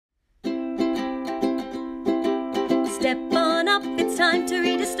Step on up, it's time to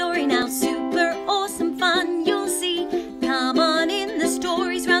read a story now. Super awesome fun you'll see. Come on in, the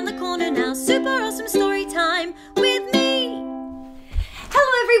story's round the corner now. Super awesome story time with me.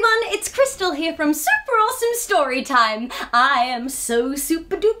 Hello everyone, it's Crystal here from Super Awesome Story Time. I am so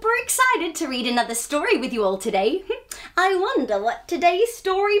super duper excited to read another story with you all today. I wonder what today's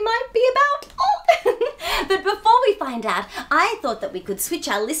story might be about. Oh. But before we find out, I thought that we could switch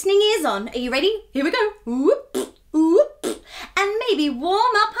our listening ears on. Are you ready? Here we go. Whoop, whoop, and maybe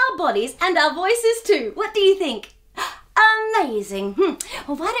warm up our bodies and our voices too. What do you think? Amazing.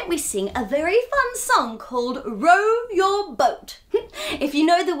 Well, why don't we sing a very fun song called Row Your Boat? If you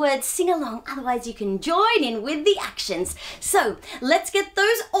know the words, sing along, otherwise you can join in with the actions. So let's get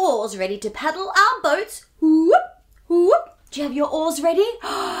those oars ready to paddle our boats. Whoop, whoop. Do you have your oars ready?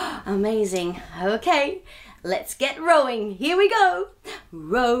 Amazing. Okay, let's get rowing. Here we go.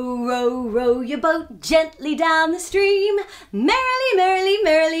 Row, row, row your boat gently down the stream. Merrily, merrily,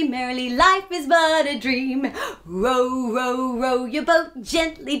 merrily, merrily, life is but a dream. Row, row, row your boat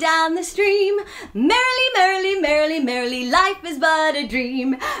gently down the stream. Merrily, merrily, merrily, merrily, life is but a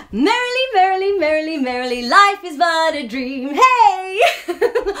dream. Merrily, merrily, merrily, merrily, life is but a dream. Hey!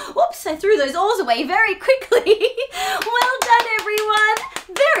 Whoops, I threw those oars away very quickly. Well done, everyone.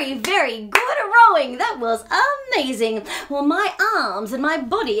 Very, very good at rowing. That was amazing. Well, my arms and my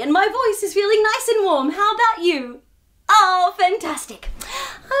body and my voice is feeling nice and warm. How about you? Oh, fantastic.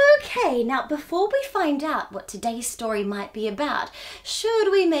 Okay, now before we find out what today's story might be about,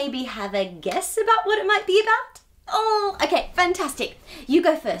 should we maybe have a guess about what it might be about? Oh, okay, fantastic. You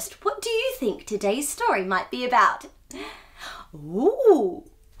go first. What do you think today's story might be about? Ooh,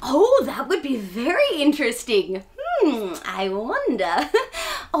 oh, that would be very interesting. I wonder.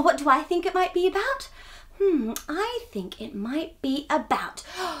 Oh, what do I think it might be about? I think it might be about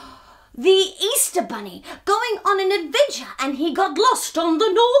the Easter Bunny going on an adventure and he got lost on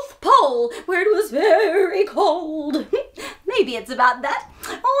the North Pole where it was very cold. Maybe it's about that.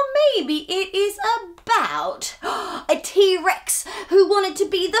 Or maybe it is about a T-Rex who wanted to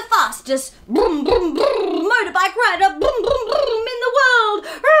be the fastest boom, boom, boom, motorbike rider boom, boom, boom, in the world.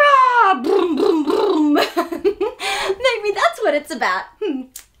 Rah, boom, boom, boom. Maybe that's what it's about.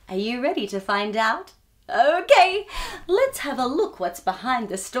 Are you ready to find out? Okay, let's have a look what's behind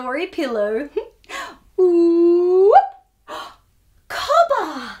the story pillow. Ooh,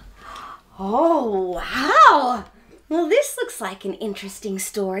 Cobber! Oh, wow! Well, this looks like an interesting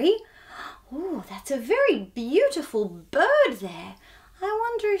story. Oh, that's a very beautiful bird there. I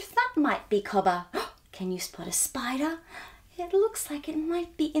wonder if that might be Cobber. Can you spot a spider? It looks like it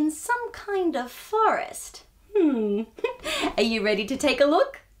might be in some kind of forest. Are you ready to take a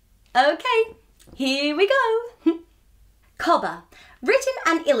look? Okay. Here we go. Cobber, written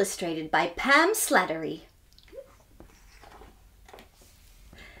and illustrated by Pam Slattery.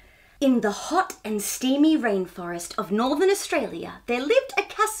 In the hot and steamy rainforest of northern Australia, there lived a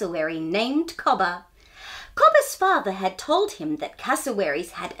cassowary named Cobber. Cobber's father had told him that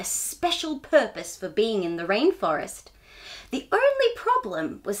cassowaries had a special purpose for being in the rainforest. The only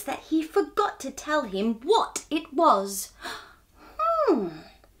problem was that he forgot to tell him what it was.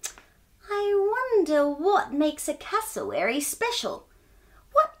 I wonder what makes a cassowary special.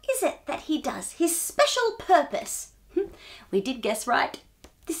 What is it that he does, his special purpose? We did guess right.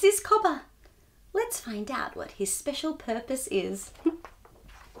 This is Cobber. Let's find out what his special purpose is.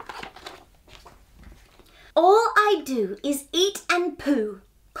 All I do is eat and poo,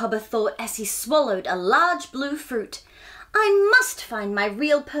 Cobber thought as he swallowed a large blue fruit. I must find my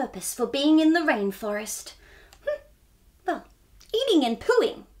real purpose for being in the rainforest. Well, eating and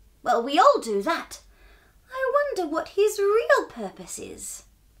pooing. Well, we all do that. I wonder what his real purpose is.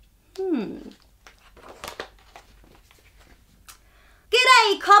 G'day,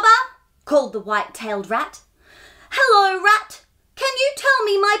 Cobber, called the white-tailed rat. Hello, rat. Can you tell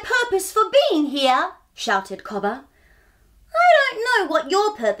me my purpose for being here? Shouted Cobber. I don't know what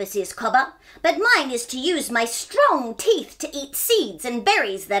your purpose is, Cobber, but mine is to use my strong teeth to eat seeds and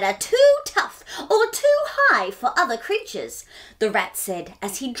berries that are too tough or too high for other creatures, the rat said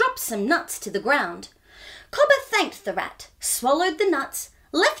as he dropped some nuts to the ground. Cobber thanked the rat, swallowed the nuts,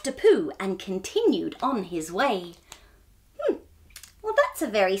 left a poo and continued on his way. Well, that's a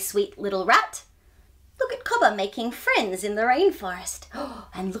very sweet little rat. Look at Cobber making friends in the rainforest.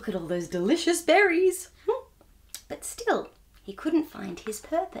 And look at all those delicious berries. But still, he couldn't find his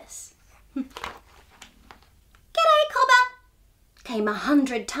purpose. G'day, Cobber, came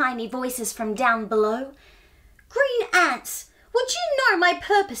 100 tiny voices from down below. Green ants, would you know my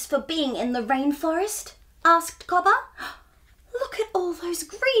purpose for being in the rainforest? Asked Cobber. Look at all those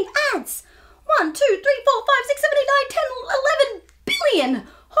green ants. 1, 2, 3, 4, 5, 6, 7, 8, 9, 10, 11 billion.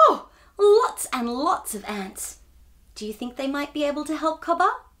 Oh, lots and lots of ants. Do you think they might be able to help Cobber?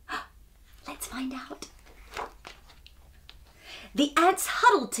 Let's find out. The ants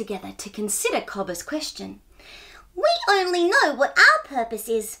huddled together to consider Cobber's question. We only know what our purpose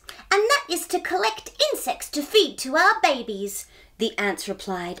is, and that is to collect insects to feed to our babies, the ants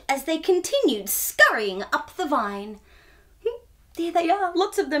replied as they continued scurrying up the vine. There they are,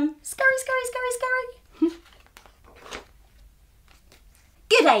 lots of them. Scurry, scurry, scurry, scurry.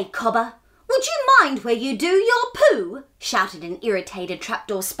 G'day, Cobber. Would you mind where you do your poo? Shouted an irritated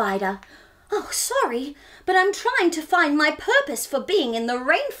trapdoor spider. Oh, sorry, but I'm trying to find my purpose for being in the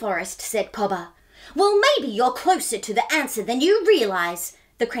rainforest, said Cobber. Well, maybe you're closer to the answer than you realise,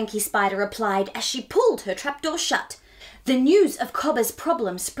 the cranky spider replied as she pulled her trapdoor shut. The news of Cobber's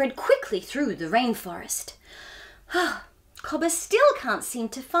problem spread quickly through the rainforest. Cobber still can't seem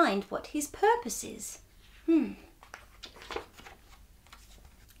to find what his purpose is.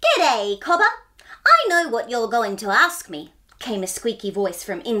 G'day, Cobber. I know what you're going to ask me, came a squeaky voice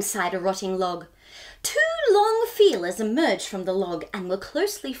from inside a rotting log. Two long feelers emerged from the log and were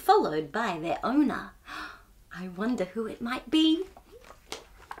closely followed by their owner. I wonder who it might be.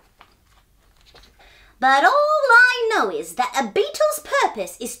 But all I know is that a beetle's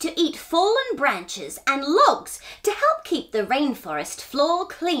purpose is to eat fallen branches and logs to help keep the rainforest floor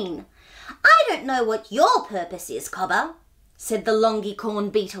clean. I don't know what your purpose is, Cobber, said the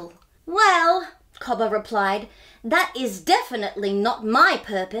longicorn beetle. Well, Cobber replied, that is definitely not my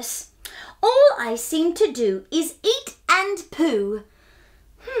purpose. All I seem to do is eat and poo.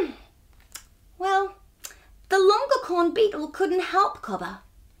 Well, the longicorn beetle couldn't help Cobber.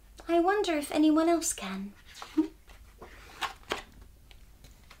 I wonder if anyone else can.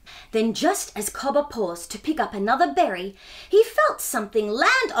 Then just as Cobber paused to pick up another berry, he felt something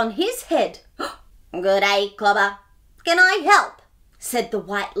land on his head. G'day, Cobber. Can I help? Said the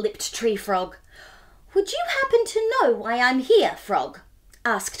white-lipped tree frog. Would you happen to know why I'm here, Frog?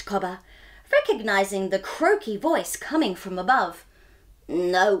 Asked Cobber, recognising the croaky voice coming from above.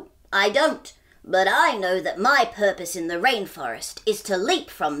 No, I don't. But I know that my purpose in the rainforest is to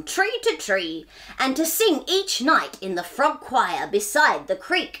leap from tree to tree and to sing each night in the frog choir beside the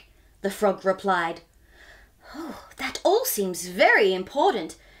creek, the frog replied. Oh, that all seems very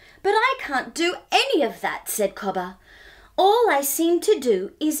important, but I can't do any of that, said Cobber. All I seem to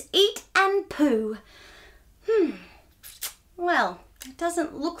do is eat and poo. Well, it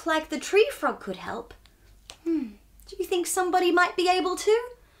doesn't look like the tree frog could help. Do you think somebody might be able to?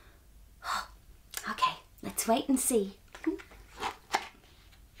 Okay, let's wait and see.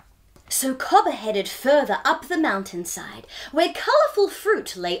 So Cobber headed further up the mountainside, where colourful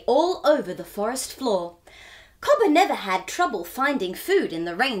fruit lay all over the forest floor. Cobber never had trouble finding food in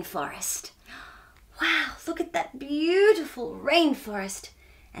the rainforest. Wow, look at that beautiful rainforest.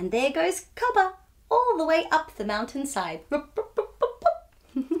 And there goes Cobber, all the way up the mountainside.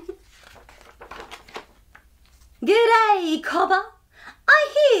 G'day, Cobber.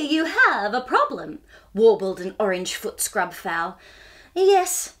 I hear you have a problem, warbled an orange-foot scrub fowl.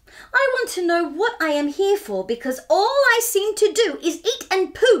 Yes, I want to know what I am here for because all I seem to do is eat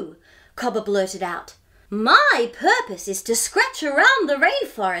and poo, Cobber blurted out. My purpose is to scratch around the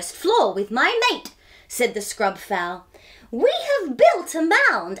rainforest floor with my mate, said the scrub fowl. We have built a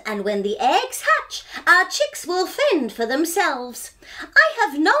mound, and when the eggs hatch, our chicks will fend for themselves. I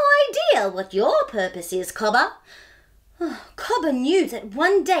have no idea what your purpose is, Cobber. Cobber knew that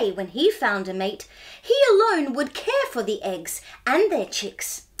one day when he found a mate, he alone would care for the eggs and their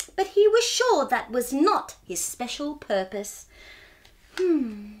chicks, but he was sure that was not his special purpose.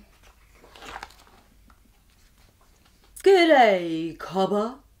 G'day,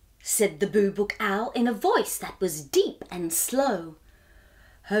 Cobber, said the boo-book owl in a voice that was deep and slow.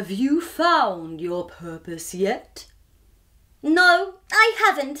 Have you found your purpose yet? No, I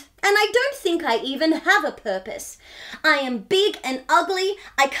haven't, and I don't think I even have a purpose. I am big and ugly,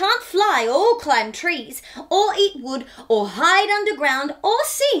 I can't fly or climb trees, or eat wood, or hide underground, or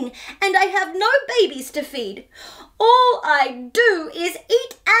sing, and I have no babies to feed. All I do is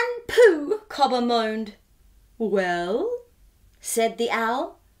eat and poo, Cobber moaned. Well, said the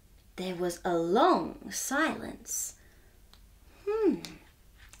owl. There was a long silence.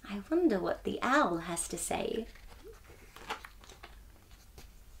 I wonder what the owl has to say.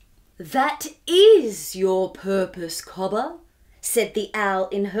 That is your purpose, Cobber, said the owl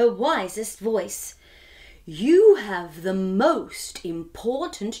in her wisest voice. You have the most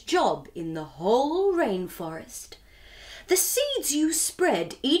important job in the whole rainforest. The seeds you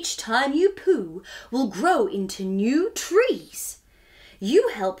spread each time you poo will grow into new trees.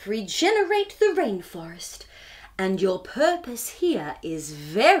 You help regenerate the rainforest, and your purpose here is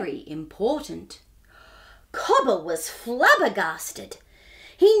very important. Cobber was flabbergasted.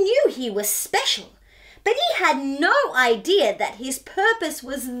 He knew he was special, but he had no idea that his purpose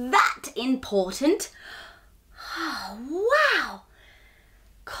was that important. Oh, wow!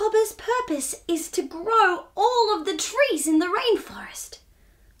 Cobber's purpose is to grow all of the trees in the rainforest.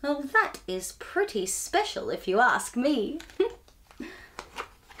 Well, that is pretty special if you ask me.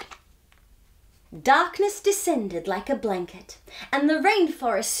 Darkness descended like a blanket, and the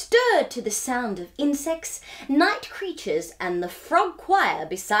rainforest stirred to the sound of insects, night creatures, and the frog choir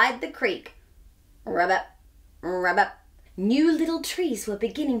beside the creek. Rub-up, rub-up. New little trees were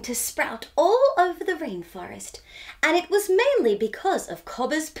beginning to sprout all over the rainforest, and it was mainly because of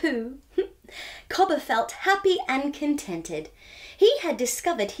Cobber's poo. Cobber felt happy and contented. He had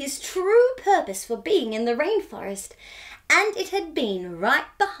discovered his true purpose for being in the rainforest, and it had been right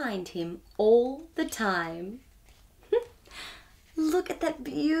behind him all the time. Look at that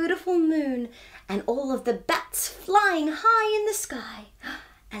beautiful moon and all of the bats flying high in the sky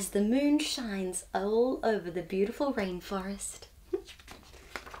as the moon shines all over the beautiful rainforest.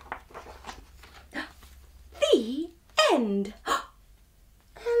 The end.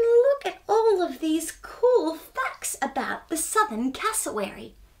 And look at all of these cool facts about the southern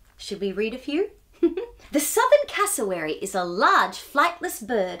cassowary. Should we read a few? The southern cassowary is a large flightless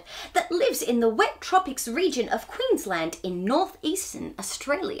bird that lives in the wet tropics region of Queensland in northeastern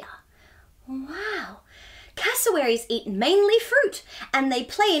Australia. Wow! Cassowaries eat mainly fruit, and they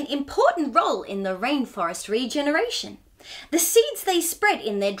play an important role in the rainforest regeneration. The seeds they spread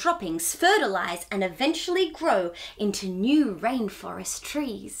in their droppings fertilize and eventually grow into new rainforest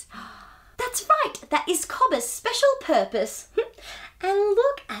trees. That's right, that is Cobber's special purpose. And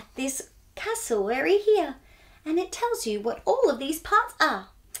look at this cassowary here, and it tells you what all of these parts are.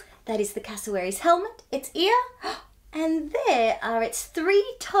 That is the cassowary's helmet, its ear, and there are its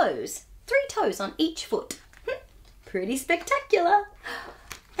 3 toes. 3 toes on each foot. Pretty spectacular.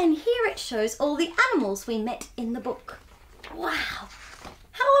 And here it shows all the animals we met in the book. Wow,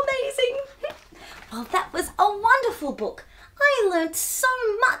 how amazing. Well, that was a wonderful book. I learnt so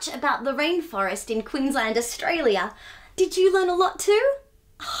much about the rainforest in Queensland, Australia. Did you learn a lot too?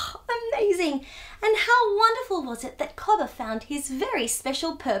 Oh, amazing. And how wonderful was it that Cobber found his very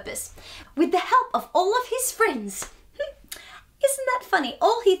special purpose with the help of all of his friends. Isn't that funny?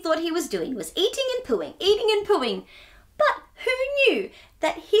 All he thought he was doing was eating and pooing. But who knew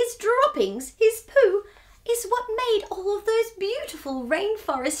that his droppings, his poo, is what made all of those beautiful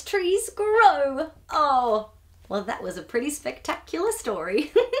rainforest trees grow? Oh, well, that was a pretty spectacular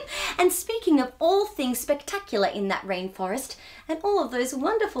story. And speaking of all things spectacular in that rainforest and all of those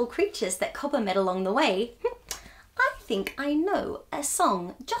wonderful creatures that Cobber met along the way, I think I know a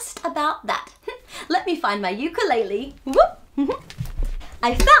song just about that. Let me find my ukulele. Whoop.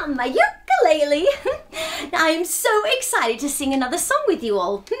 I found my ukulele. I am so excited to sing another song with you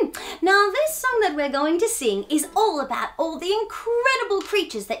all. Now, this song that we're going to sing is all about all the incredible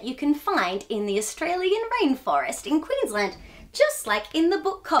creatures that you can find in the Australian rainforest in Queensland, just like in the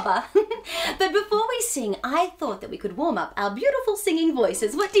book Cobber. But before we sing, I thought that we could warm up our beautiful singing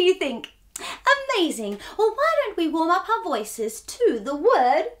voices. What do you think? Amazing. Well, why don't we warm up our voices to the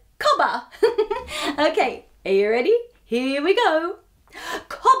word Cobber? Okay, are you ready? Here we go.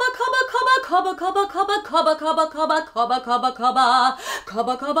 Cobber, cobber, cobber, cobber, cobber, cobber, cobber, cobber, cobber, cobber, cobber,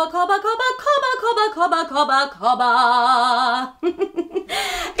 cobber, cobber, cobber, cobber, cobber, cobber, cobber, cobber.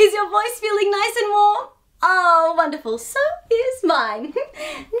 Is your voice feeling nice and warm? Oh, wonderful. So is mine.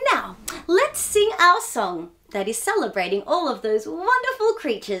 Now, let's sing our song that is celebrating all of those wonderful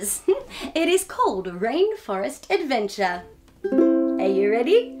creatures. It is called Rainforest Adventure. Are you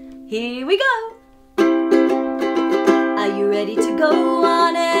ready? Here we go. Are you ready to go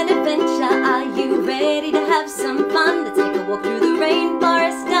on an adventure? Are you ready to have some fun? Let's take a walk through the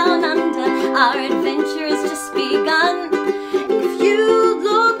rainforest down under. Our adventure has just begun. If you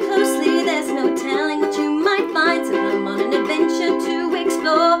look closely, there's no telling what you might find. So come on an adventure to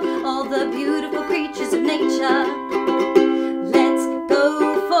explore all the beautiful creatures of nature. Let's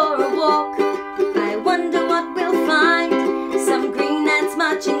go for a walk. I wonder what we'll find. Some green ants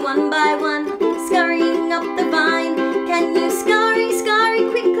marching one by one, scurrying up the vine. Can you scurry, scurry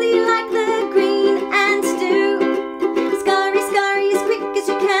quickly like the green ants do? Scurry, scurry as quick as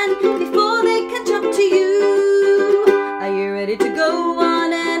you can before they catch up to you. Are you ready to go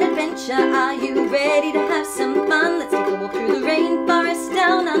on an adventure? Are you ready to have some fun? Let's take a walk through the rainforest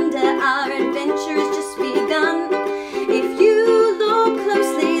down under. Our adventure has just begun. If you look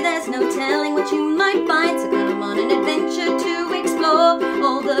closely, there's no telling what you might find. So come on an adventure to explore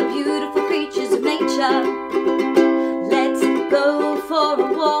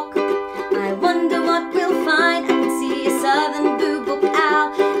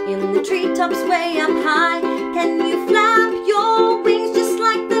treetops way up high. Can you flap your wings just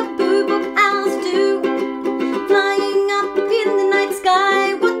like the boo-book owls do? Flying up in the night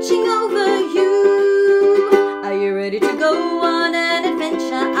sky, watching over you. Are you ready to go on an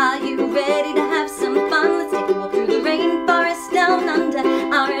adventure? Are you ready to have some fun? Let's take a walk through the rainforest down under.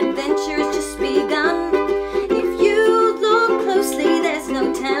 Our adventure has just begun. If you look closely, there's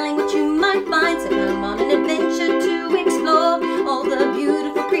no telling what you might find. So come on an adventure to explore all the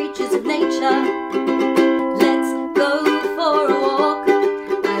beautiful creatures of nature. Let's go for a walk.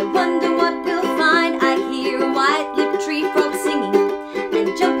 I wonder what we'll find. I hear a white-lipped tree frog singing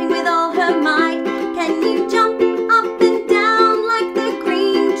and jumping with all her might. Can you jump up and down like the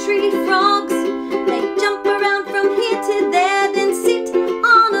green tree frogs? They jump around from here to there, then sit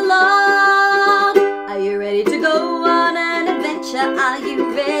on a log. Are you ready to go on an adventure? Are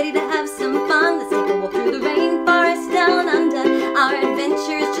you ready to have some fun? Let's take a walk through the rainforest down under. Our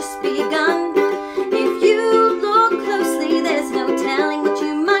adventure has just begun. If you look closely, there's no telling what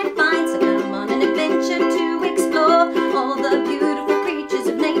you might find. So come on an adventure to explore all the beautiful creatures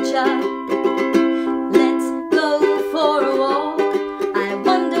of nature. Let's go for a walk. I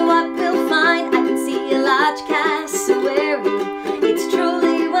wonder what we'll find. I can see a large cassowary. It's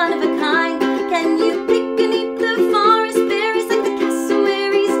truly one of a kind. Can you pick and eat the forest berries like the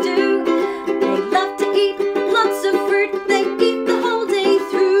cassowaries do? They love to eat lots of fruit. They eat the whole day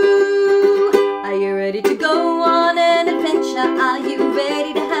through. Are you ready to go on an adventure? Are you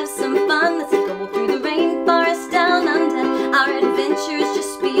ready to have some fun? Let's take a walk through the rainforest down under. Our adventure has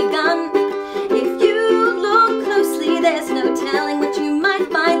just begun. If you look closely, there's no telling what you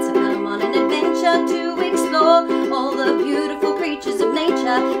might find. So come on an adventure to explore all the beautiful creatures of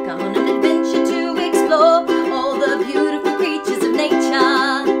nature. Come on an adventure to explore all the beautiful creatures of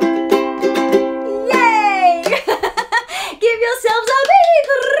nature. Yay! Give yourselves a big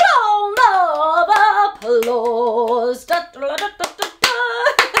round of applause. Da, da, da, da, da, da.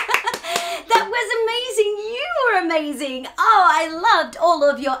 That was amazing. You were amazing. Oh, I loved all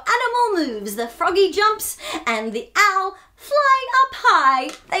of your animal moves, the froggy jumps and the owl flying up high.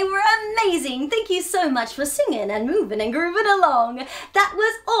 They were amazing. Thank you so much for singing and moving and grooving along. That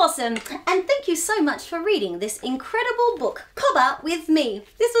was awesome. And thank you so much for reading this incredible book, Cobber, with me.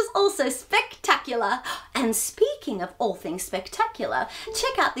 This was also spectacular. And speaking of all things spectacular,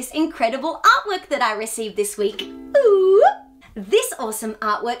 check out this incredible artwork that I received this week. Ooh! This awesome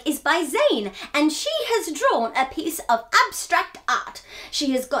artwork is by Zane, and she has drawn a piece of abstract art.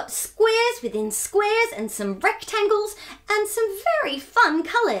 She has got squares within squares and some rectangles and some very fun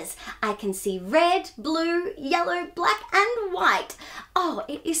colours. I can see red, blue, yellow, black and white. Oh,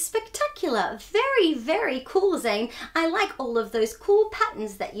 it is spectacular. Very, very cool, Zane. I like all of those cool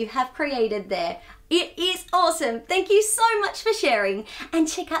patterns that you have created there. It is awesome. Thank you so much for sharing. And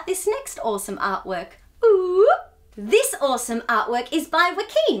check out this next awesome artwork. Ooh! This awesome artwork is by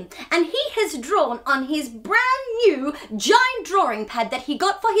Joaquin, and he has drawn on his brand new giant drawing pad that he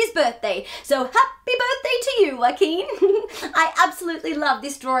got for his birthday. So happy birthday to you, Joaquin. I absolutely love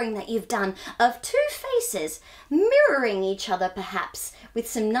this drawing that you've done of two faces mirroring each other perhaps, with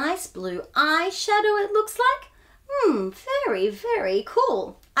some nice blue eyeshadow it looks like. Very, very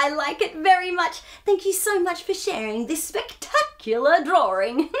cool. I like it very much. Thank you so much for sharing this spectacular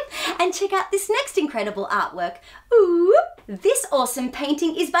drawing. And check out this next incredible artwork. Ooh! This awesome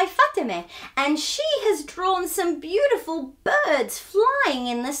painting is by Fatime, and she has drawn some beautiful birds flying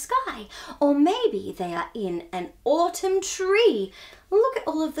in the sky. Or maybe they are in an autumn tree. Look at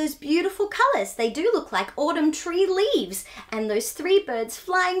all of those beautiful colours. They do look like autumn tree leaves, and those three birds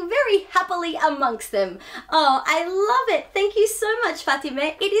flying very happily amongst them. Oh, I love it. Thank you so much,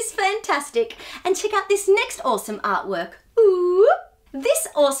 Fatime. It is fantastic. And check out this next awesome artwork. Ooh! This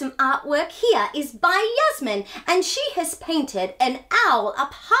awesome artwork here is by Yasmin, and she has painted an owl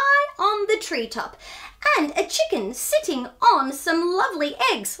up high on the treetop and a chicken sitting on some lovely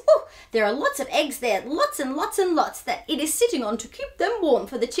eggs. Oh, there are lots of eggs there, lots and lots and lots that it is sitting on to keep them warm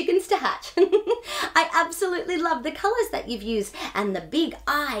for the chickens to hatch. I absolutely love the colours that you've used and the big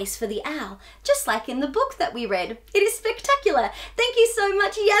eyes for the owl, just like in the book that we read. It is spectacular. Thank you so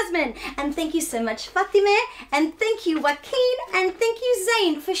much, Yasmin, and thank you so much, Fatime, and thank you, Joaquin, and thank you,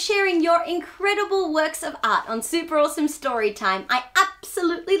 Zane, for sharing your incredible works of art on Super Awesome Storytime. I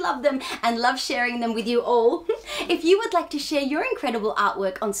absolutely love them and love sharing them with you all. If you would like to share your incredible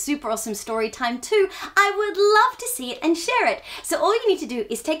artwork on Super Awesome Storytime too, I would love to see it and share it. So all you need to do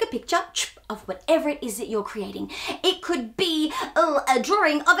is take a picture of whatever it is that you're creating. It could be a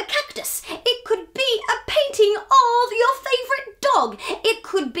drawing of a cactus. It could be a painting of your favorite dog. It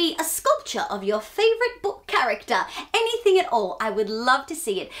could be a sculpture of your favorite book character. character, anything at all. I would love to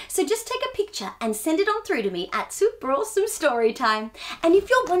see it. So just take a picture and send it on through to me at Super Awesome Storytime. And if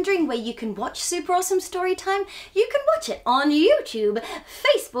you're wondering where you can watch Super Awesome Storytime, you can watch it on YouTube,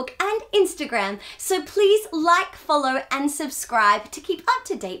 Facebook and Instagram. So please like, follow and subscribe to keep up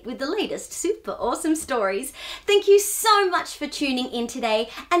to date with the latest Super Awesome stories. Thank you so much for tuning in today,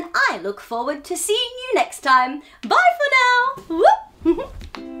 and I look forward to seeing you next time. Bye for now! Whoop.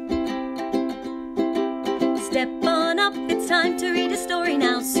 Step on up, it's time to read a story.